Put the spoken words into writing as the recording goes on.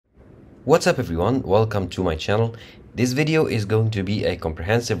What's up everyone, welcome to my channel. This video is going to be a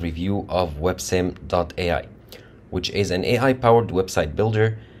comprehensive review of Websim.ai, which is an AI-powered website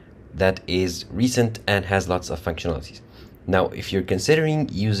builder that is recent and has lots of functionalities. Now, if you're considering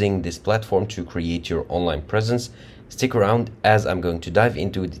using this platform to create your online presence, stick around as I'm going to dive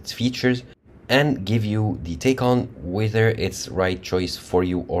into its features and give you the take on whether it's the right choice for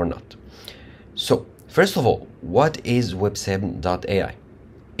you or not. So, first of all, what is Websim.ai?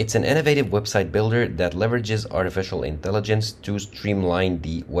 It's an innovative website builder that leverages artificial intelligence to streamline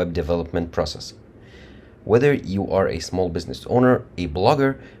the web development process. Whether you are a small business owner, a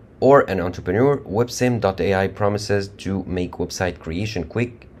blogger, or an entrepreneur, Websim.ai promises to make website creation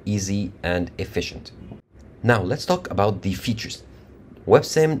quick, easy, and efficient. Now, let's talk about the features.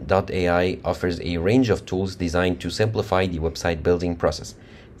 Websim.ai offers a range of tools designed to simplify the website building process,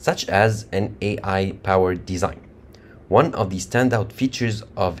 such as an AI-powered design. One of the standout features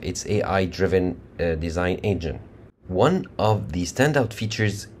of its AI-driven design engine. One of the standout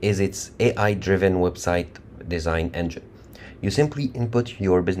features is its AI-driven website design engine. You simply input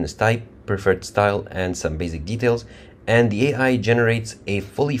your business type, preferred style, and some basic details, and the AI generates a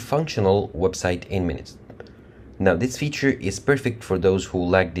fully functional website in minutes. Now, this feature is perfect for those who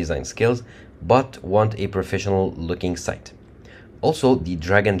lack design skills but want a professional-looking site. Also, the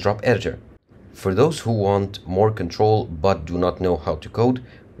drag and drop editor. For those who want more control but do not know how to code,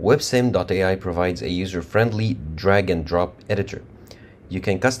 Websim.ai provides a user-friendly drag-and-drop editor. You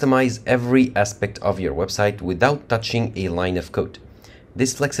can customize every aspect of your website without touching a line of code.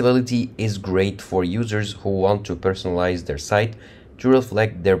 This flexibility is great for users who want to personalize their site to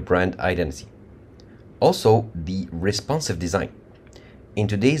reflect their brand identity. Also, the responsive design. In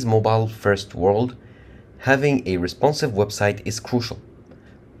today's mobile-first world, having a responsive website is crucial.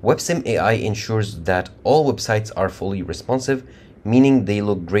 Websim.ai ensures that all websites are fully responsive, meaning they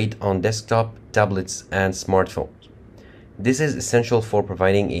look great on desktop, tablets, and smartphones. This is essential for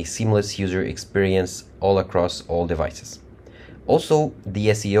providing a seamless user experience all across all devices. Also, the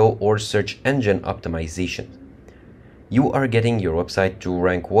SEO or search engine optimization. You are getting your website to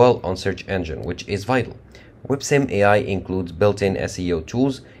rank well on search engine, which is vital. Websim.ai includes built-in SEO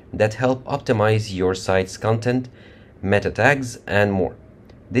tools that help optimize your site's content, meta tags, and more.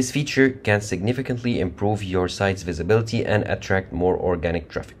 This feature can significantly improve your site's visibility and attract more organic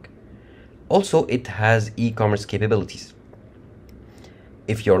traffic. Also, it has e-commerce capabilities.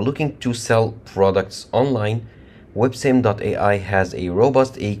 If you're looking to sell products online, Websim.ai has a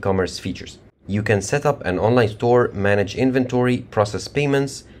robust e-commerce features. You can set up an online store, manage inventory, process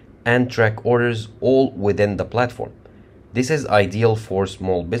payments, and track orders all within the platform. This is ideal for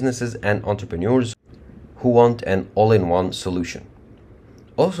small businesses and entrepreneurs who want an all-in-one solution.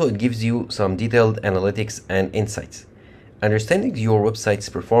 Also, it gives you some detailed analytics and insights. Understanding your website's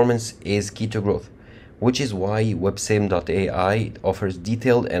performance is key to growth, which is why Websim.ai offers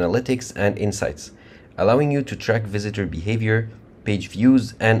detailed analytics and insights, allowing you to track visitor behavior, page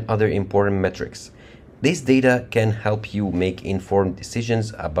views, and other important metrics. This data can help you make informed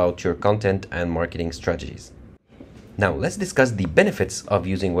decisions about your content and marketing strategies. Now, let's discuss the benefits of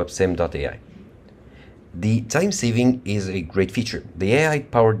using Websim.ai. The time saving is a great feature. The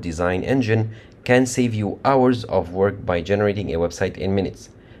AI-powered design engine can save you hours of work by generating a website in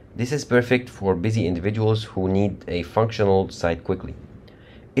minutes. This is perfect for busy individuals who need a functional site quickly.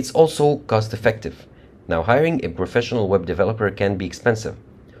 It's also cost-effective. Now, hiring a professional web developer can be expensive.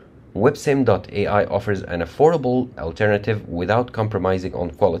 Websim.ai offers an affordable alternative without compromising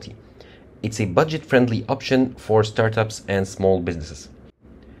on quality. It's a budget-friendly option for startups and small businesses.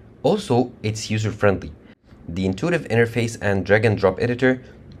 Also, it's user-friendly. The intuitive interface and drag-and-drop editor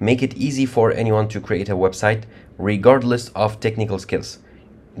make it easy for anyone to create a website regardless of technical skills.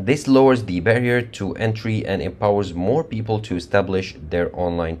 This lowers the barrier to entry and empowers more people to establish their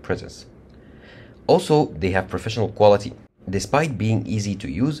online presence. Also, they have professional quality. Despite being easy to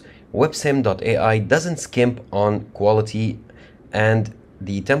use, Websim.ai doesn't skimp on quality, and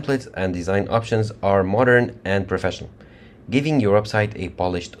the templates and design options are modern and professional, giving your website a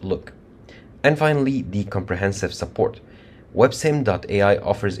polished look. And finally, the comprehensive support. Websim.ai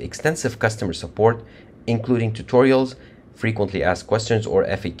offers extensive customer support, including tutorials, frequently asked questions or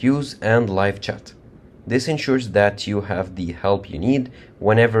FAQs, and live chat. This ensures that you have the help you need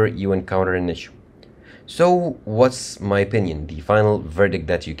whenever you encounter an issue. So, what's my opinion, the final verdict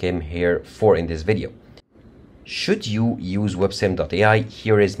that you came here for in this video? Should you use Websim.ai?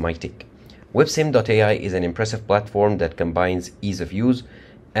 Here is my take. Websim.ai is an impressive platform that combines ease of use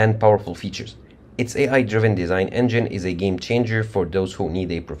and powerful features. Its AI-driven design engine is a game changer for those who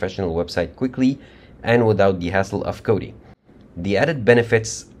need a professional website quickly and without the hassle of coding. The added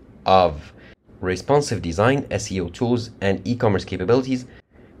benefits of responsive design, SEO tools, and e-commerce capabilities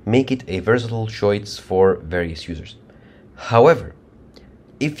make it a versatile choice for various users. However,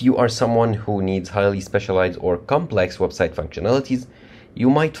 if you are someone who needs highly specialized or complex website functionalities, you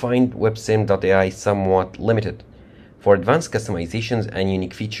might find Websim.ai somewhat limited. For advanced customizations and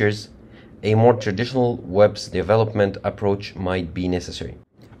unique features, a more traditional web development approach might be necessary.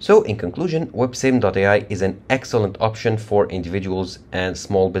 So, in conclusion, Websim.ai is an excellent option for individuals and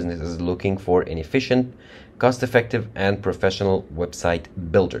small businesses looking for an efficient, cost-effective, and professional website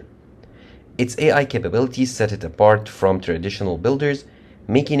builder. Its AI capabilities set it apart from traditional builders,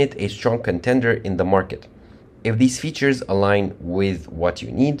 making it a strong contender in the market. If these features align with what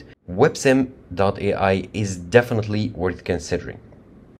you need, Websim.ai is definitely worth considering.